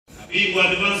bingwa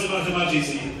advanced mathematics.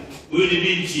 Huyu ni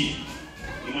binti,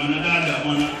 ni mwanadada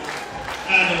huyu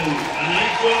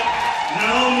anaitwa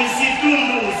Naomi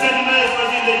serikali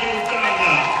Mazinde Juu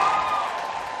Tanga.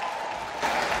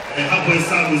 Hapo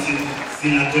hesabu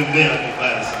zinatembea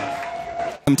vibaya sana.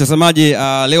 Mtazamaji,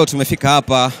 leo tumefika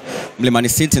hapa Mlimani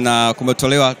City na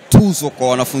kumetolewa tuzo kwa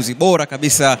wanafunzi bora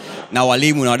kabisa na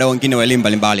walimu na wadau wengine wa elimu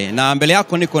mbalimbali. Na mbele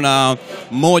yako niko na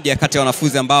mmoja kati ya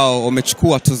wanafunzi ambao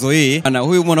wamechukua tuzo hii. Na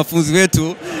huyu mwanafunzi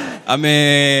wetu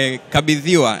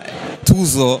amekabidhiwa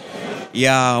tuzo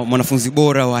ya mwanafunzi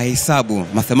bora wa hesabu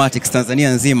mathematics Tanzania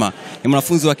nzima. Ni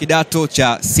mwanafunzi wa kidato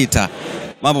cha Sita.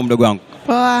 Mambo mdogo wangu?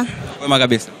 Poa. Kwema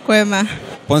kabisa. Kwema.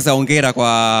 Kwanza hongera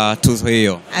kwa tuzo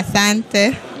hiyo.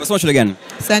 Asante. Unasoma shule gani?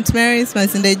 St. Mary's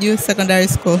Mazinde Juu Secondary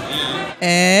School.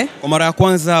 Kwa mara ya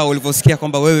kwanza ulivyosikia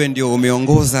kwamba wewe ndio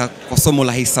umeongoza kwa somo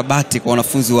la hisabati kwa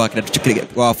wanafunzi wa kidato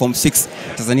wa form 6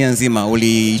 Tanzania nzima,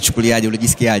 ulichukuliaje,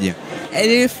 ulijisikiaje?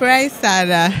 Nilifurahi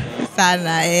sana.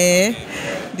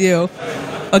 Ndio.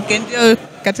 Okay, ndio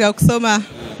katika kusoma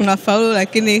kuna faulu,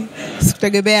 lakini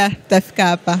sikutegemea tafika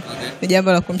hapa. Ni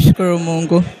jambo la kumshukuru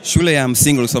Mungu. Shule ya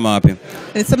msingi ulisoma wapi?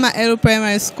 Nilisoma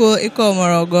Primary School iko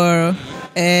Morogoro.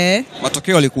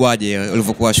 Matokeo yalikuwaje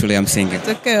ulivyokuwa shule ya msingi?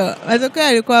 Matokeo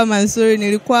yalikuwa mazuri,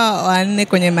 nilikuwa wa 4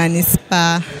 kwenye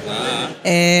manispaa.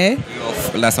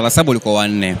 La saba ulikuwa wa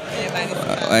 4.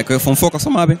 Kwa form 4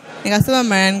 kasoma wapi? Nikasoma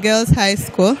Marian Girls High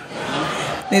School.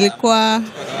 Nilikuwa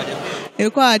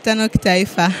wa 5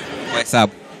 kitaifa. Kwa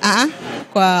hesabu?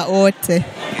 Kwa wote.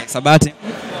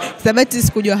 Hisabati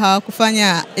sikujua,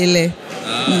 hawakufanya ile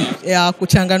ya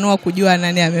kuchanganua kujua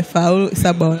nani amefaulu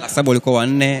saba. Saba ulikuwa wa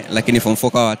 4 lakini form 4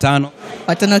 kwa wa 5.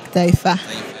 Wa 5 kitaifa.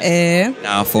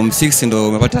 Na form 6 ndio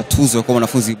umepata tuzo kwa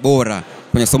mwanafunzi bora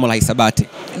kwenye somo la hisabati.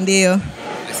 Ndio.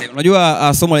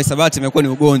 Unajua somo la hisabati imekuwa ni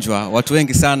ugonjwa. Watu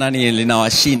wengi sana ni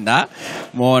linawashinda.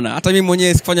 Umeona? Hata mimi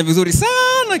mwenyewe sikufanya vizuri sana.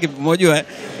 Unajua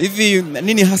hivi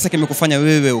nini hasa kimekufanya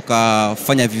wewe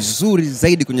ukafanya vizuri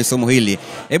zaidi kwenye somo hili?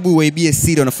 Hebu waibie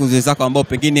siri wanafunzi wenzako ambao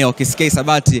pengine wakisikia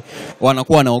hisabati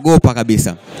wanakuwa wanaogopa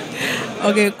kabisa.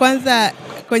 Okay, kwanza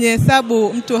kwenye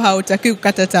hesabu mtu hautaki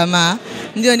kukata tamaa.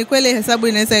 Ndio, ni kweli hesabu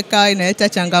inaweza ikawa inaleta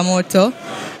changamoto,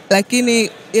 lakini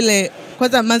ile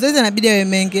kwanza mazoezi yanabidi yawe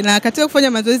mengi, na katika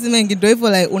kufanya mazoezi mengi ndio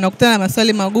hivyo unakutana na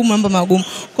maswali magumu, mambo magumu.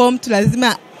 Kwa mtu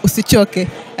lazima usichoke.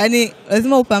 Yaani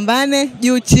lazima upambane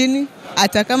juu chini,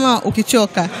 hata kama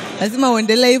ukichoka lazima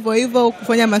uendelee hivyo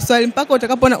kufanya maswali mpaka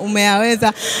utakapoona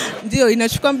umeyaweza. Ndio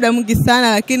inachukua muda mwingi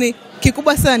sana, lakini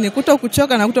kikubwa sana ni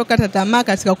kutokuchoka na kutokata tamaa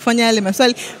katika kufanya yale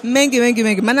maswali mengi,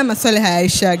 maana maswali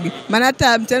hayaishagi. Maana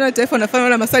hata mtihani wa taifa unafanya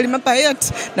wala maswali mapa yote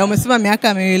na umesoma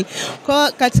miaka 2.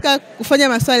 Kwa katika kufanya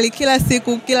maswali kila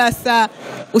siku, kila saa,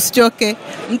 usichoke.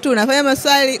 Mtu unafanya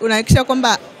maswali, unahakikisha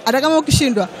kwamba hata kama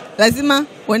ukishindwa lazima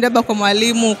uende kwa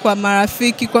mwalimu, kwa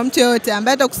marafiki, kwa mtu yote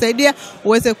ambaye atakusaidia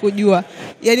uweze kujua.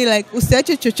 Yaani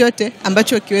usiache chochote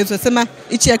ambacho kiwezo sema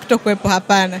hichi hakitokuepo,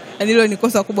 hapana. Yaani hilo ni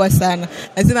kosa kubwa sana.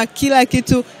 Lazima kila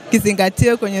kitu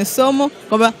kizingatiwe kwenye somo,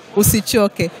 kwamba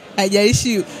usichoke.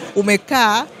 Haijalishi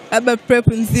umekaa labda prep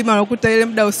nzima unakuta ile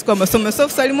muda usiku wa masomo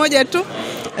swali moja tu,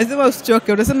 lazima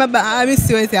usichoke. Unasema mimi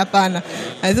siwezi, hapana.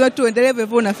 Lazima tu uendelee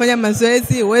hivyo, unafanya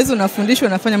mazoezi, uwezo unafundishwa,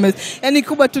 unafanya mazoezi. Yaani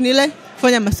kubwa tu ni ile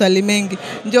kufanya maswali mengi.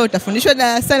 Ndio utafundishwa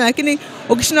darasani, lakini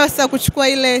ukishindwa sasa kuchukua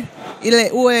ile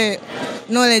uwe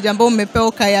knowledge ambayo umepewa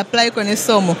ukaiapply kwenye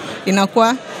somo,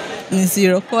 inakuwa ni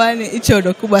zero. Kwa hiyo hicho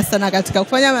ndio kubwa sana katika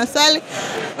kufanya maswali,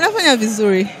 unafanya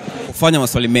vizuri. Kufanya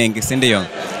maswali mengi, si ndio?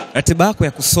 Ratiba yako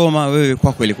ya kusoma wewe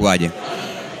kwako ilikuwaje?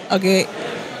 Okay.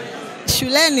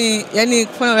 Shuleni, yani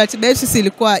kufanya ratiba yetu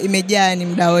ilikuwa imejaa ni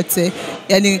muda wote.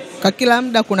 Yani kwa kila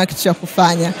muda kuna kitu cha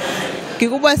kufanya.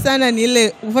 Kikubwa sana ni ile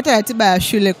kufuata ratiba ya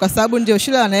shule, kwa sababu ndio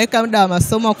shule wanaweka muda wa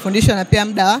masomo wa kufundisha na pia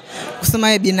muda wa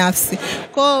kusoma binafsi.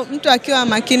 Kwa mtu akiwa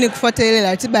makini kufuata ile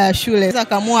ratiba ya shule, sasa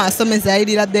kaamua asome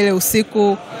zaidi labda ile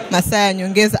usiku masaa ya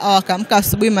nyongeza, au akamka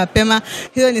asubuhi mapema,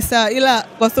 hiyo ni sawa. Ila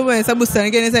kwa sababu hesabu sana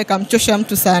nyingine inaweza ikamchosha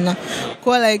mtu sana.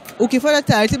 Kwa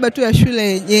ukifuata ratiba tu ya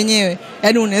shule yenyewe,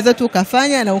 yani unaweza tu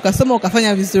ukafanya na ukasoma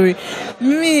ukafanya vizuri.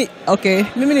 Mimi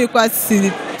nilikuwa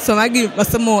somagi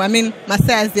masomo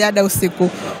masaa ya ziada usiku,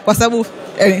 kwa sababu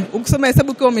ukisoma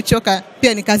hesabu kwa umechoka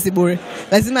pia ni kazi bure.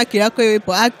 Lazima akili yako iwe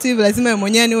active, lazima wewe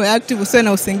mwenyewe uwe active, usiwe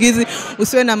na usingizi,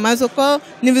 usiwe na mawazo. Kwa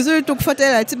ni vizuri tu kufuata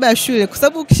ile ratiba ya shule, kwa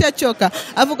sababu ukishachoka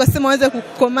alafu ukasema uweze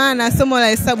kukomaa na somo la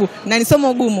hesabu na ni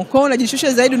somo gumu, kwa hiyo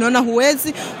unajishusha zaidi, unaona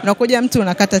huwezi, unakuja mtu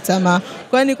unakata tamaa.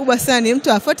 Kwa hiyo ni kubwa sana ni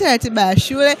mtu afuate ratiba ya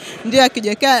shule, ndio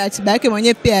akijiwekea ratiba yake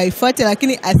mwenyewe pia aifuate,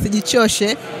 lakini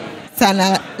asijichoshe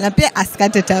sana, na pia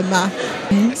asikate tamaa.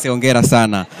 Hongera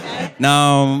sana.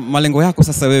 Na malengo yako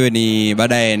sasa wewe ni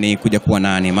baadaye ni kuja kuwa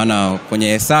nani? Maana kwenye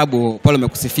hesabu pale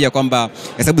umekusifia kwamba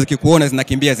hesabu zikikuona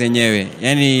zinakimbia zenyewe.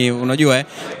 Yaani unajua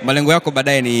malengo yako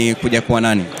baadaye ni kuja kuwa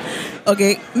nani?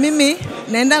 Okay, mimi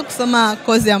naenda kusoma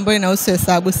kozi ambayo inahusu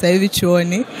hesabu sasa hivi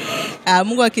chuoni.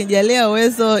 Mungu akinijalia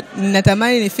uwezo,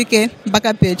 ninatamani nifike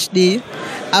mpaka PhD.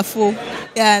 Afu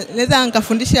naweza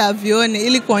nikafundisha vioni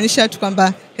ili kuonyesha tu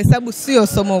kwamba hesabu sio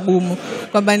somo gumu,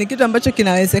 kwamba ni kitu ambacho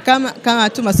kinawezekana kama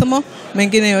tu masomo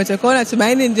mengine yote. Kwa hiyo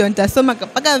natumaini ndio nitasoma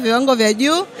mpaka viwango vya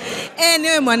juu,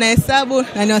 niwe mwanahesabu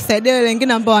na niwasaidie wale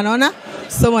wengine ambao wanaona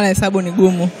somo la hesabu ni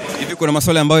gumu. Hivi kuna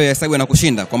maswali ambayo ya hesabu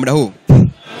yanakushinda kwa muda huu?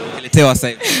 Ilitoa sasa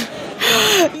hivi.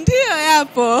 Ndio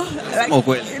yapo.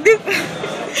 Kweli.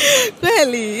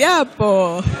 Kweli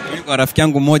yapo. Mimi kwa rafiki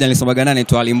yangu mmoja nilisomaga naye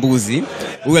anaitwa Alimbuzi.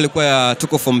 Huyu alikuwa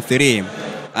tuko form 3.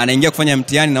 Anaingia kufanya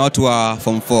mtihani na watu wa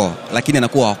form 4, lakini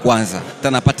anakuwa wa kwanza. Tena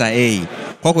anapata A.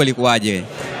 Kwako ilikuwaje?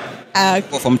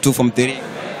 Kwa form 2, form 3.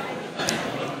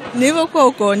 Nilivyokuwa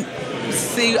huko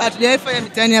hatujawahi fanya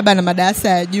mtihani hapa na madarasa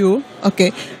ya juu.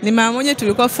 Okay. Ni mara moja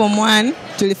tulikuwa form 1,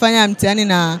 tulifanya mtihani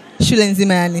na shule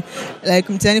nzima yani.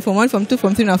 Like mtihani form 1, form 2,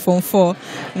 form 3 na form 4.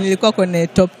 Nilikuwa kwenye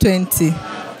top 20.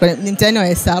 Ni mtihani wa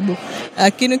hesabu.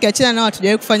 Lakini ukiachana nao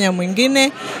hatujawahi kufanya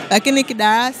mwingine. Lakini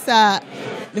kidarasa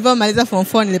nilipomaliza form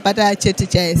 4 nilipata cheti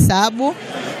cha hesabu,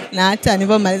 na hata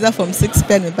nilipomaliza form 6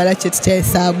 pia nilipata cheti cha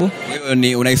hesabu. Wewe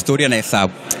ni una historia na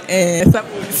hesabu? Hesabu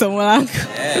ni somo langu.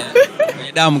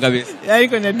 Kwenye damu kabisa. Yaani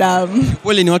kwenye damu.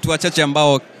 Kweli ni watu wachache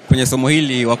ambao kwenye somo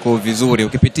hili wako vizuri.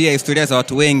 Ukipitia historia za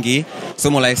watu wengi,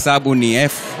 somo la hesabu ni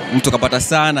F, mtu kapata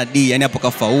sana D, yani hapo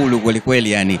kafaulu kweli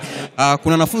kweli yani.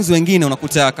 Kuna wanafunzi wengine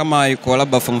unakuta kama yuko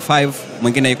labda form 5,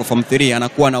 mwingine yuko form 3,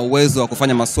 anakuwa na uwezo wa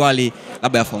kufanya maswali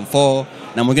labda ya form 4,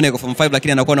 na mwingine yuko form 5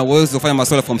 lakini anakuwa na uwezo wa kufanya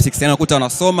maswali ya form 6. Yani unakuta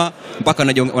wanasoma mpaka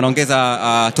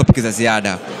wanaongeza topic za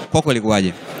ziada. Kwako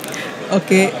ilikuwaje?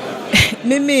 Okay.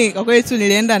 Mimi kwa kweli tu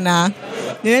nilienda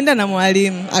na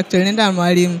mwalimu. Actually nilienda na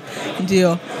mwalimu.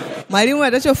 Ndio. Mwalimu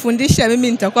atachofundisha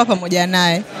mimi nitakuwa pamoja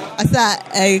naye. Sasa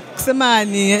kusema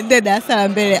niende darasa la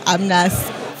mbele amna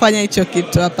fanya hicho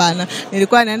kitu, hapana.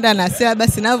 Nilikuwa naenda na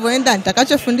syllabus ninavyoenda,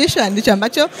 nitakachofundishwa ndicho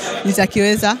ambacho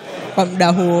nitakiweza kwa muda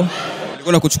huo.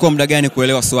 Ulikuwa kuchukua muda gani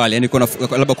kuelewa swali? Yani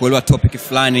ulikuwa labda kuelewa topic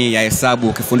fulani ya hesabu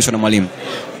ukifundishwa na mwalimu?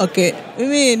 Okay,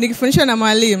 mimi nikifundishwa na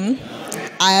mwalimu,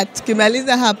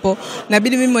 tukimaliza hapo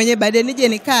inabidi mimi mwenyewe baadaye nije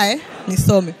nikae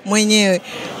nisome mwenyewe.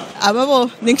 Ambapo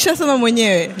nikishasoma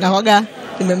mwenyewe na waga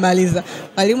nimemaliza.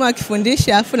 Mwalimu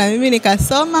akifundisha afu na mimi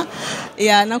nikasoma,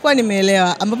 nakuwa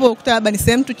nimeelewa. Ambapo ukuta labda ni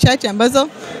sehemu tu chache ambazo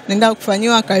naenda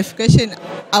kufanywa clarification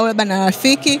au labda na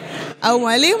rafiki au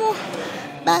mwalimu,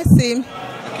 basi.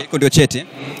 Okay, iko ndio cheti?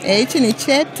 Hichi ni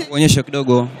cheti. Onyesha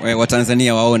kidogo wa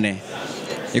Tanzania waone.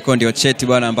 Iko ndio cheti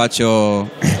bwana ambacho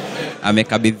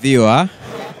amekabidhiwa.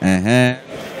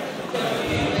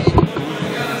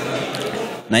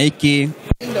 Na hiki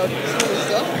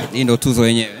hii ndio tuzo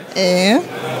yenyewe.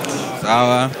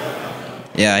 Sawa.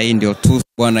 Hii ndio tuzo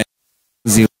bwana,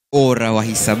 bora wa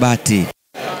hisabati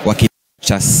wa kidato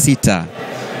cha 6.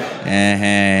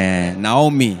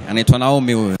 Naomi, anaitwa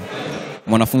Naomi huyo.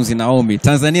 Mwanafunzi Naomi.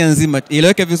 Tanzania nzima,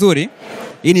 ileweke vizuri.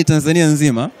 Hii ni Tanzania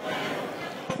nzima.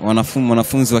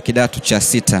 Mwanafunzi wa kidato cha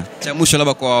 6. Cha mwisho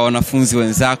labda kwa wanafunzi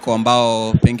wenzako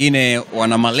ambao pengine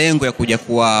wana malengo ya kuja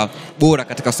kuwa bora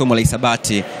katika somo la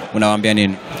hisabati, unawaambia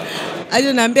nini?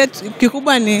 Aje naambia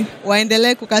kikubwa ni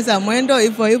waendelee kukaza mwendo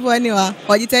hivyo hivyo, yani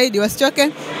wajitahidi, wasichoke,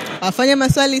 wafanye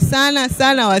maswali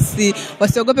sana,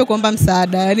 wasiogope kuomba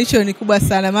msaada. Yani hicho ni kubwa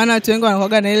sana, maana watu wengi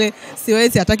wanakuwa na ile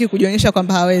siwezi, hataki kujionyesha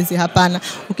kwamba hawezi. Hapana,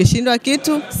 ukishindwa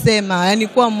kitu sema, yani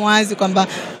kuwa mwazi kwamba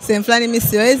sehemu fulani mimi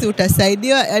siwezi,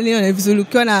 utasaidiwa. Yani hiyo ni vizuri,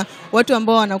 ukiwa na watu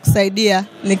ambao wanakusaidia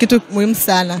ni kitu muhimu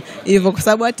sana hivyo, kwa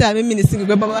sababu hata mimi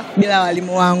nisingekuwa bila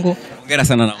walimu wangu. Hongera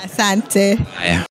sana. Asante. Haya.